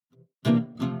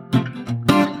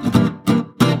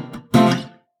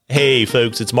Hey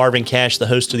folks, it's Marvin Cash, the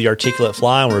host of the Articulate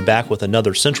Fly, and we're back with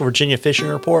another Central Virginia fishing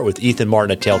report with Ethan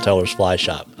Martin at TaleTellers Fly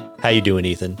Shop. How you doing,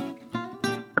 Ethan?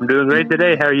 I'm doing great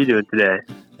today. How are you doing today?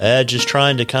 Just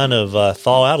trying to kind of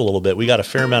thaw out a little bit. We got a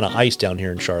fair amount of ice down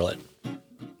here in Charlotte.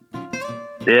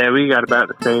 Yeah, we got about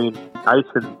the same ice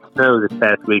and snow this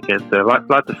past weekend, so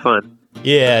lots of fun.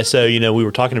 Yeah, so, we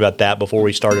were talking about that before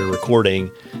we started recording.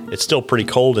 It's still pretty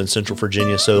cold in Central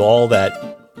Virginia, so all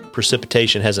that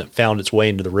precipitation hasn't found its way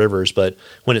into the rivers, but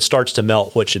when it starts to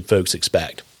melt, what should folks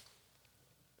expect?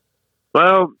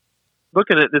 Well,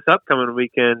 looking at this upcoming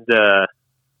weekend,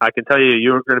 I can tell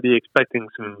you're going to be expecting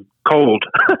some cold.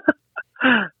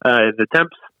 The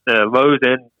temps, lows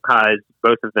and highs,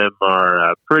 both of them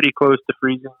are pretty close to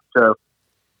freezing. So,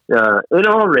 in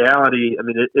all reality, I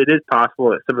mean, it is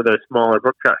possible that some of those smaller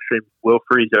brook trout streams will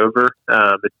freeze over.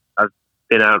 I've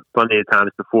been out plenty of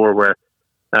times before where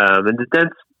in the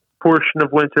dense portion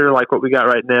of winter, like what we got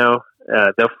right now,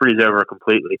 they'll freeze over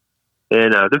completely.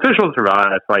 And the fish will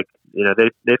survive.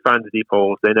 They find the deep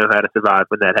holes. They know how to survive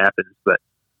when that happens. But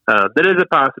that is a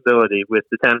possibility with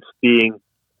the temps being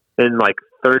in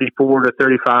 34 to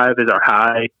 35 is our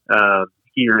high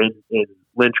here in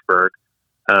Lynchburg,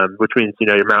 which means,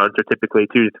 your mountains are typically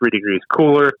 2 to 3 degrees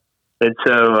cooler. And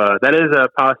so that is a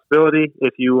possibility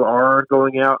if you are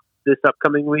going out this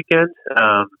upcoming weekend.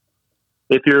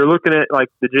 If you're looking at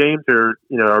the James or,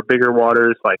 our bigger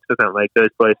waters like Southern Lake, those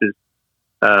places,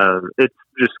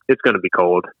 it's going to be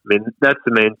cold. I mean, that's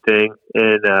the main thing.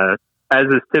 And as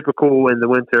is typical in the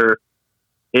winter,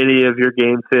 any of your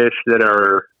game fish that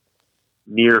are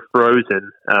near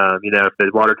frozen, if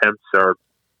the water temps are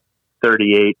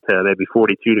 38 to maybe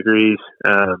 42 degrees,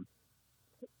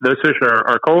 those fish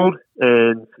are cold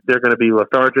and they're going to be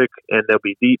lethargic and they'll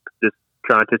be deep just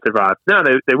trying to survive. Now,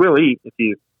 they will eat if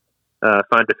you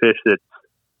find a fish that's,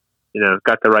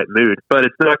 got the right mood, but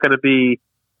it's not going to be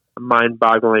a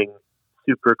mind-boggling,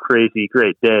 super crazy,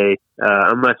 great day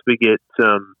unless we get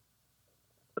some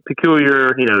peculiar,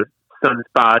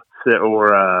 sunspots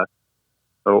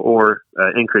or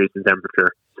increase in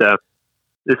temperature. So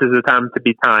this is the time to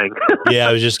be tying. Yeah,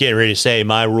 I was just getting ready to say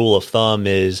my rule of thumb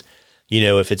is,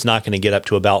 if it's not going to get up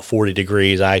to about 40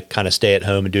 degrees, I kind of stay at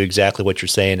home and do exactly what you're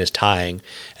saying is tying.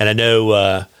 And I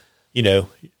know,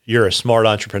 you're a smart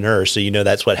entrepreneur, so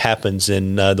that's what happens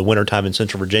in the wintertime in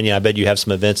Central Virginia. I bet you have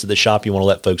some events at the shop you want to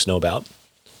let folks know about.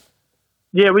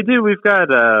 Yeah, we do. We've got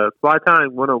Fly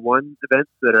Tying 101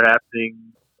 events that are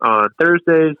happening on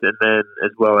Thursdays and then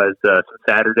as well as some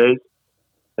Saturdays.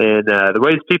 And the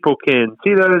ways people can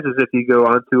see those is if you go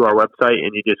onto our website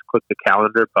and you just click the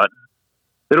calendar button.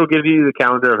 It'll give you the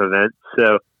calendar of events.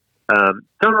 So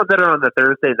some of that are on the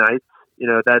Thursday nights.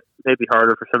 That may be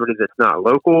harder for somebody that's not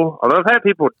local. Although I've had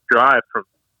people drive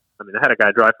I had a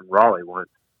guy drive from Raleigh once.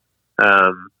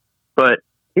 But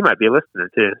he might be a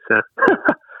listener too. So.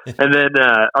 And then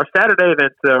our Saturday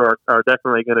events are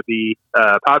definitely going to be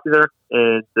popular,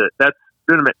 and that's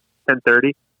doing them at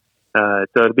 10:30.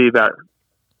 So it'll be about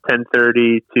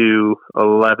 10:30 to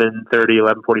 11:30,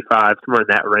 11:45, somewhere in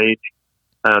that range,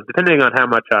 depending on how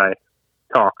much I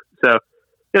talk. So,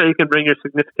 you can bring your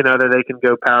significant other. They can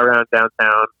go power around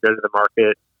downtown, go to the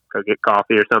market, go get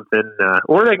coffee or something,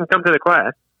 or they can come to the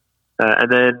class. And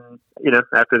then,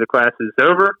 after the class is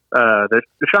over, the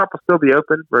shop will still be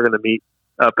open. We're going to meet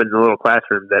up in the little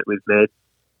classroom that we've made.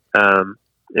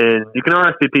 And you can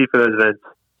RSVP for those events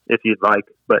if you'd like.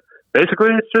 But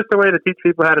basically, it's just a way to teach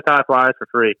people how to tie flies for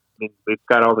free. I mean, we've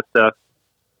got all the stuff.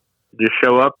 Just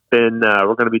show up, and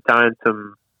we're going to be tying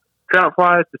some trout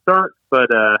flies to start. But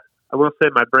I will say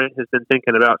my brain has been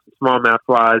thinking about some smallmouth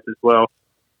flies as well.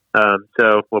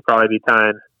 So we'll probably be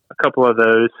tying a couple of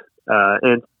those.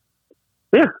 And,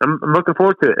 yeah, I'm looking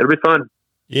forward to it. It'll be fun.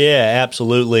 Yeah,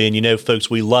 absolutely. And, folks,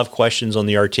 we love questions on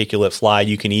the Articulate Fly.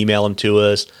 You can email them to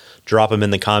us, drop them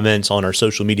in the comments on our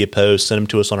social media posts, send them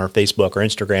to us on our Facebook or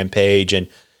Instagram page. And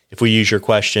if we use your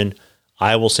question,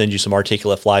 I will send you some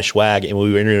Articulate Fly swag, and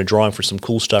we'll be entering a drawing for some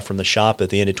cool stuff from the shop at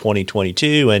the end of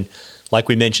 2022. And like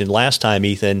we mentioned last time,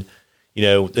 Ethan,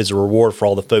 as a reward for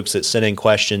all the folks that sent in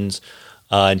questions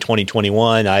in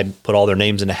 2021, I put all their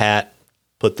names in a hat,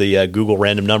 put the Google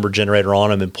random number generator on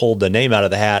them, and pulled the name out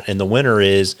of the hat. And the winner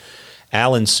is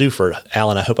Alan Suford.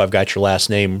 Alan, I hope I've got your last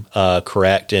name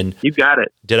correct. And you got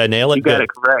it. Did I nail it? You got it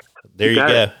correct. There you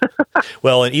go.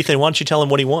 Well, and Ethan, why don't you tell him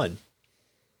what he won?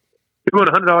 He won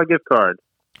a $100 gift card.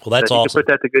 Well, that's so awesome. You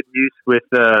can put that to good use with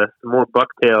some more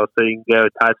bucktails so you can go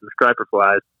tie some striper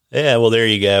flies. Yeah, well, there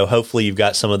you go. Hopefully you've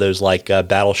got some of those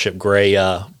Battleship Gray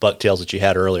bucktails that you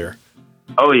had earlier.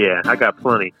 Oh yeah, I got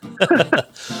plenty.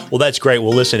 Well, that's great.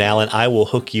 Well, listen, Alan, I will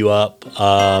hook you up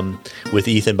with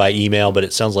Ethan by email, but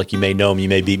it sounds like you may know him. You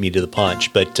may beat me to the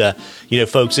punch. But,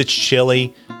 folks, it's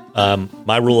chilly.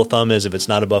 My rule of thumb is if it's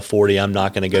not above 40, I'm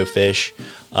not going to go fish.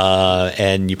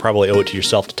 And you probably owe it to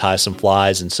yourself to tie some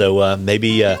flies. And so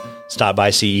maybe stop by,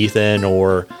 see Ethan,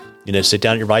 or, sit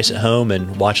down at your vise at home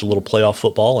and watch a little playoff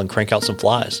football and crank out some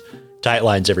flies. Tight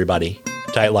lines, everybody.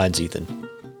 Tight lines, Ethan.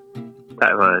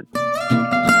 Tight lines.